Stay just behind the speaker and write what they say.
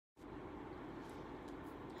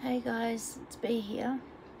Hey guys, it's Bee here.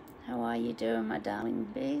 How are you doing, my darling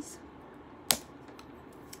bees?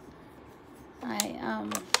 I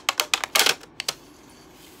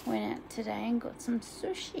went out today and got some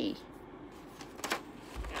sushi.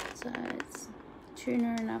 So it's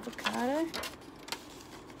tuna and avocado.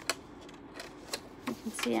 You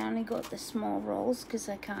can see I only got the small rolls because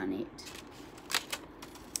I can't eat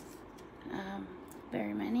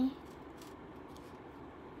very many.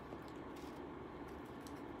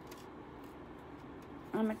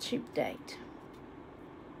 I'm a cheap date.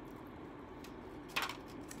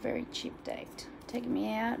 Very cheap date. Take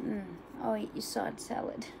me out and I'll eat your side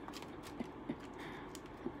salad.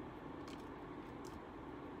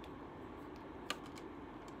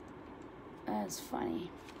 That's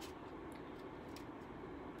funny.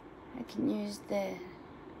 I can use the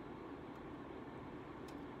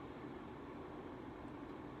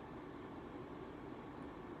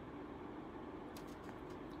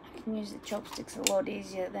chopsticks a lot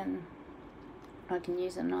easier than I can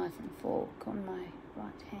use a knife and fork on my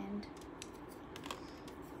right hand.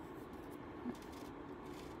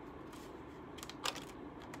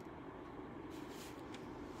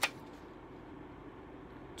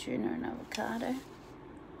 Tuna and avocado.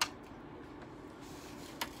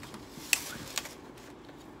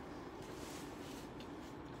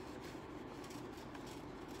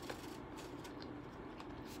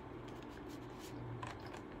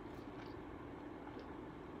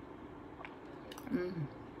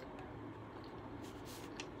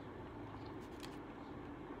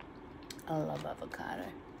 I love avocado.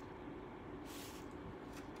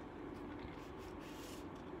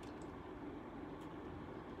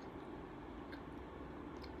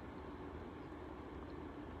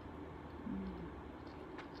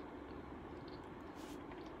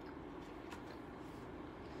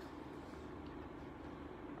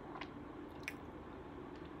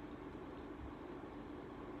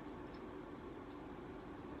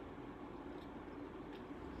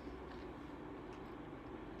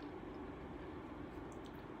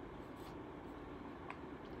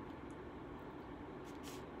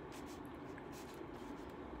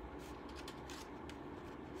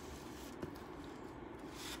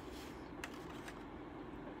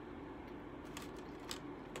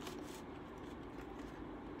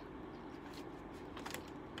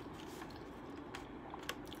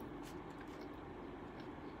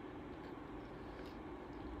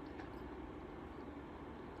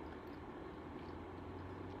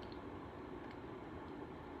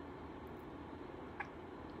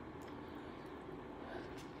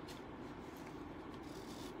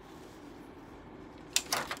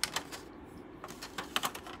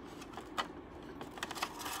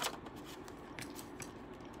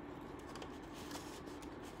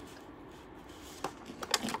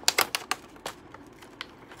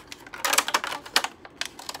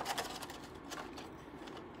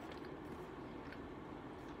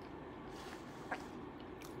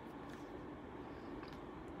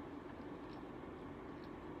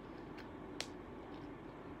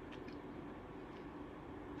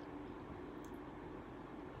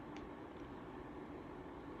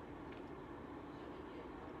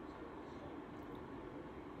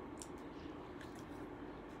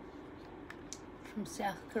 From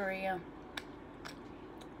South Korea,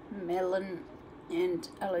 melon and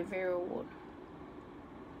aloe vera water.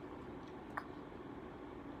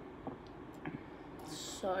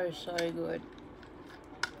 So good,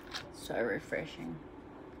 so refreshing.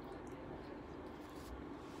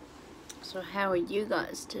 So how are you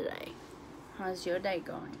guys today? How's your day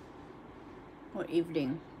going? Or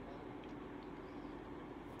evening?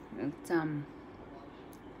 It's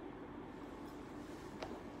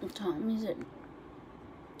what time is it?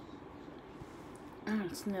 Oh,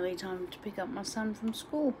 it's nearly time to pick up my son from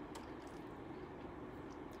school.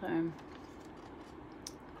 So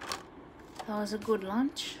that was a good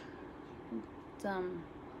lunch. It's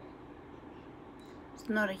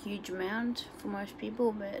not a huge amount for most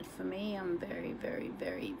people, but for me, I'm very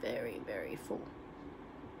full.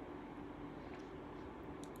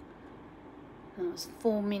 That was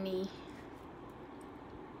 4 mini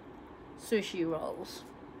sushi rolls.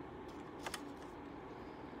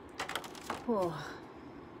 Oh,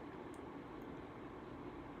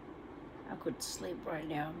 I could sleep right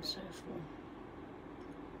now, I'm so full.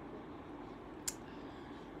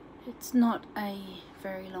 It's not a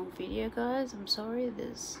very long video, guys, I'm sorry.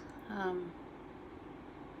 There's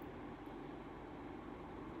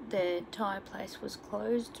the Thai place was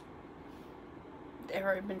closed.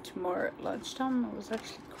 They're open tomorrow at lunchtime. I was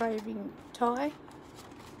actually craving Thai,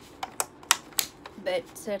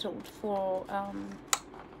 but settled for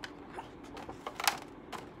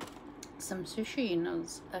some sushi, and it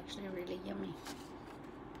was actually really yummy.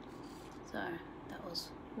 So that was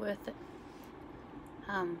worth it.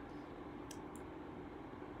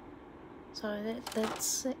 So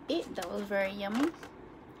that's it. That was very yummy.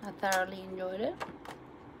 I thoroughly enjoyed it.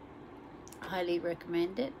 Highly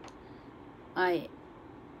recommend it. I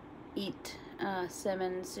eat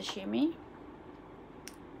salmon sashimi,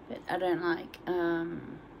 but I don't like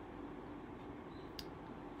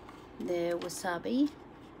the wasabi,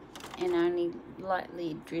 and only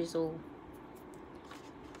lightly drizzle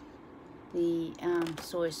the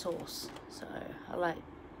soy sauce. So I like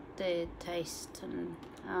the taste and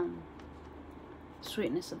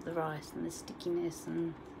sweetness of the rice and the stickiness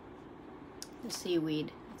and the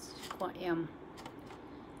seaweed. It's quite yum.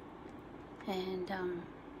 And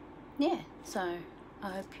yeah, so I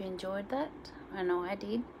hope you enjoyed that. I know I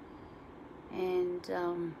did. And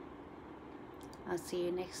I'll see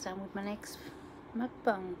you next time with my next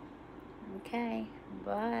mukbang. Okay,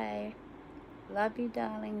 bye. Love you,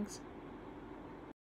 darlings.